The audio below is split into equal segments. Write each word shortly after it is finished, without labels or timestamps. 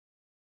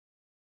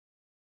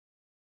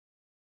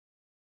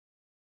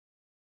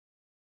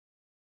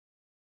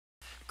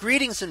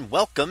Greetings and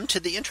welcome to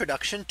the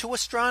introduction to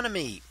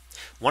astronomy.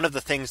 One of the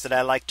things that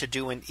I like to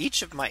do in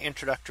each of my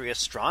introductory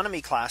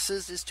astronomy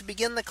classes is to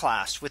begin the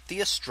class with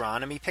the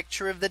astronomy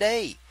picture of the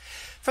day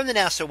from the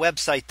NASA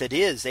website, that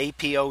is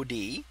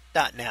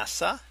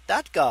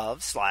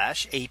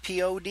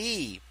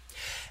apod.nasa.gov/apod.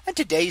 And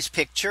today's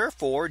picture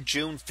for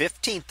June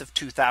 15th of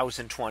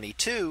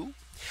 2022.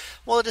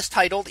 Well, it is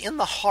titled "In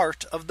the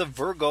Heart of the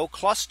Virgo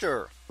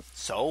Cluster."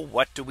 So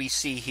what do we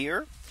see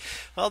here?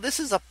 Well, this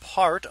is a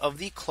part of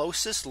the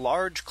closest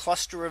large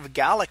cluster of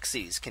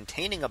galaxies,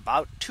 containing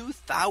about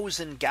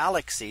 2,000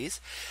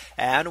 galaxies.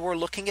 And we're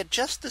looking at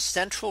just the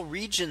central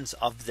regions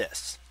of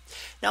this.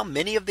 Now,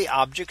 many of the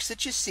objects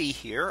that you see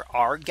here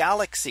are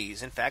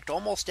galaxies. In fact,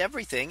 almost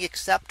everything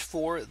except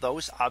for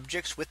those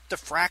objects with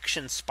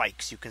diffraction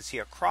spikes. You can see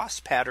a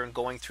cross pattern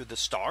going through the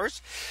stars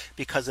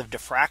because of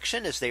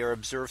diffraction as they are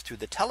observed through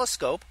the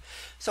telescope.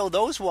 So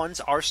those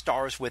ones are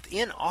stars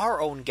within our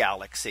own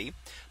galaxy.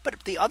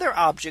 But the other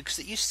objects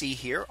that you see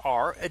here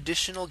are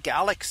additional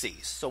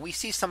galaxies. So we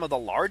see some of the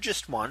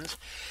largest ones,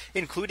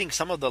 including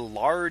some of the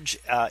large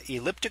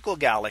elliptical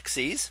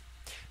galaxies,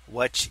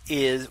 which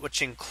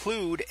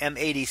include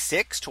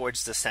M86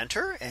 towards the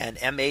center and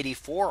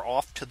M84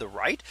 off to the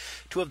right,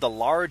 two of the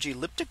large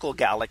elliptical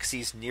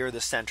galaxies near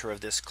the center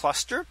of this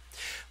cluster.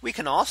 We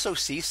can also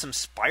see some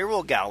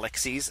spiral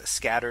galaxies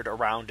scattered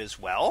around as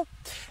well.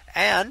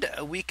 And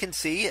we can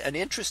see an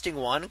interesting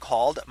one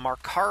called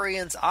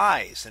Markarian's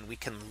eyes, and we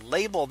can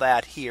label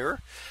that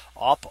here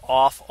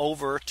off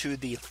over to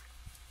the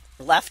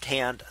left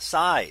hand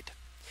side.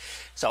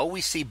 So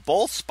we see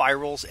both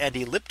spirals and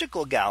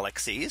elliptical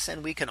galaxies,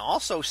 and we can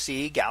also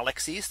see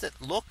galaxies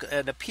that look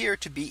and appear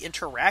to be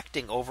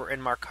interacting over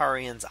in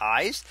Markarian's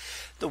eyes,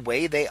 the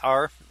way they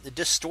are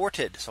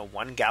distorted. So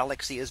one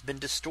galaxy has been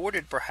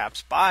distorted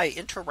perhaps by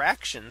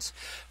interactions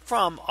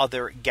from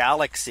other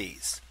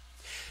galaxies.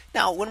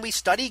 Now, when we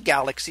study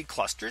galaxy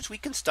clusters, we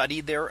can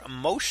study their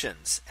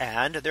motions,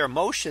 and their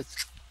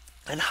motions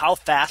and how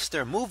fast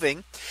they're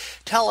moving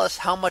tell us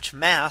how much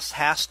mass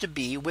has to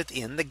be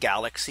within the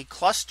galaxy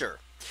cluster.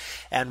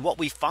 And what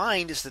we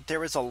find is that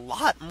there is a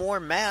lot more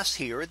mass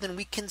here than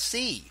we can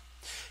see.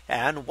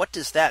 And what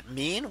does that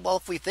mean? Well,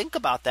 if we think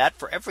about that,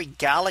 for every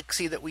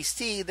galaxy that we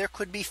see, there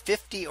could be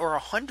 50 or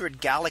 100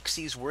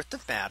 galaxies worth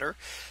of matter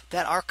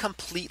that are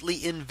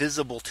completely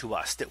invisible to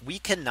us, that we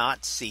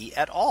cannot see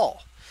at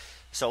all.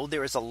 So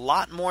there is a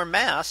lot more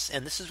mass,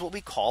 and this is what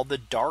we call the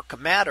dark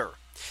matter.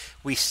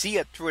 We see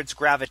it through its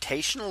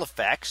gravitational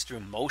effects, through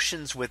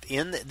motions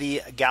within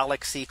the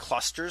galaxy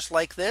clusters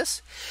like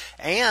this,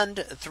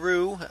 and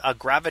through a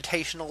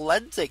gravitational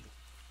lensing,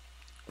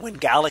 when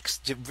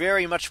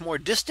very much more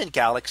distant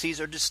galaxies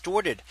are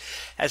distorted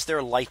as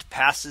their light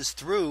passes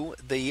through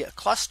the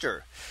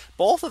cluster.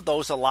 Both of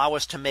those allow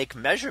us to make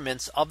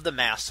measurements of the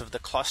mass of the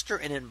cluster.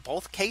 And in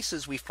both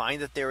cases, we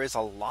find that there is a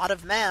lot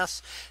of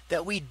mass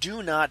that we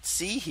do not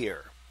see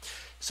here.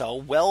 So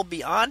well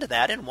beyond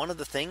that, and one of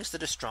the things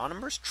that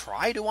astronomers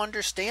try to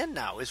understand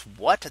now is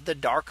what the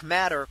dark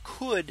matter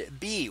could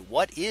be.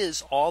 What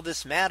is all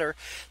this matter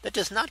that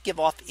does not give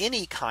off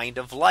any kind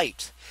of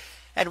light?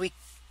 And we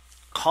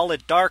call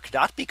it dark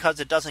not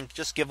because it doesn't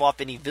just give off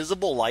any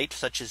visible light,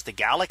 such as the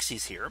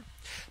galaxies here,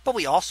 but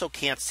we also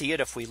can't see it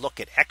if we look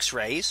at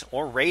X-rays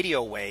or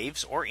radio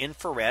waves or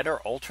infrared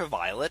or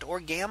ultraviolet or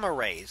gamma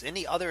rays,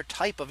 any other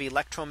type of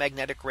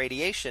electromagnetic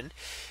radiation.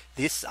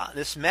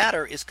 This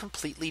matter is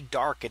completely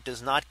dark. It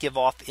does not give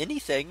off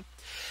anything.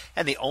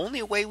 And the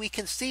only way we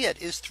can see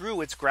it is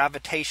through its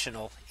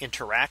gravitational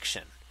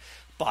interaction.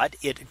 But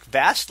it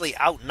vastly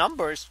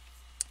outnumbers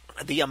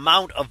the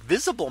amount of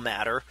visible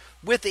matter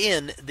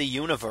within the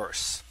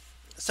universe.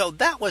 So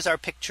that was our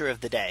picture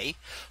of the day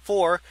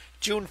for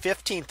June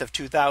 15th of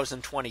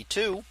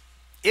 2022.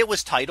 It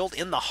was titled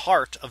 "In the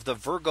Heart of the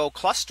Virgo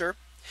Cluster."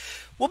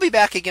 We'll be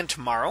back again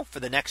tomorrow for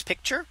the next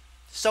picture.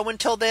 So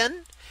until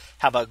then,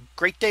 have a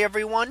great day,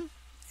 everyone,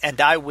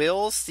 and I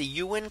will see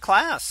you in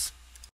class.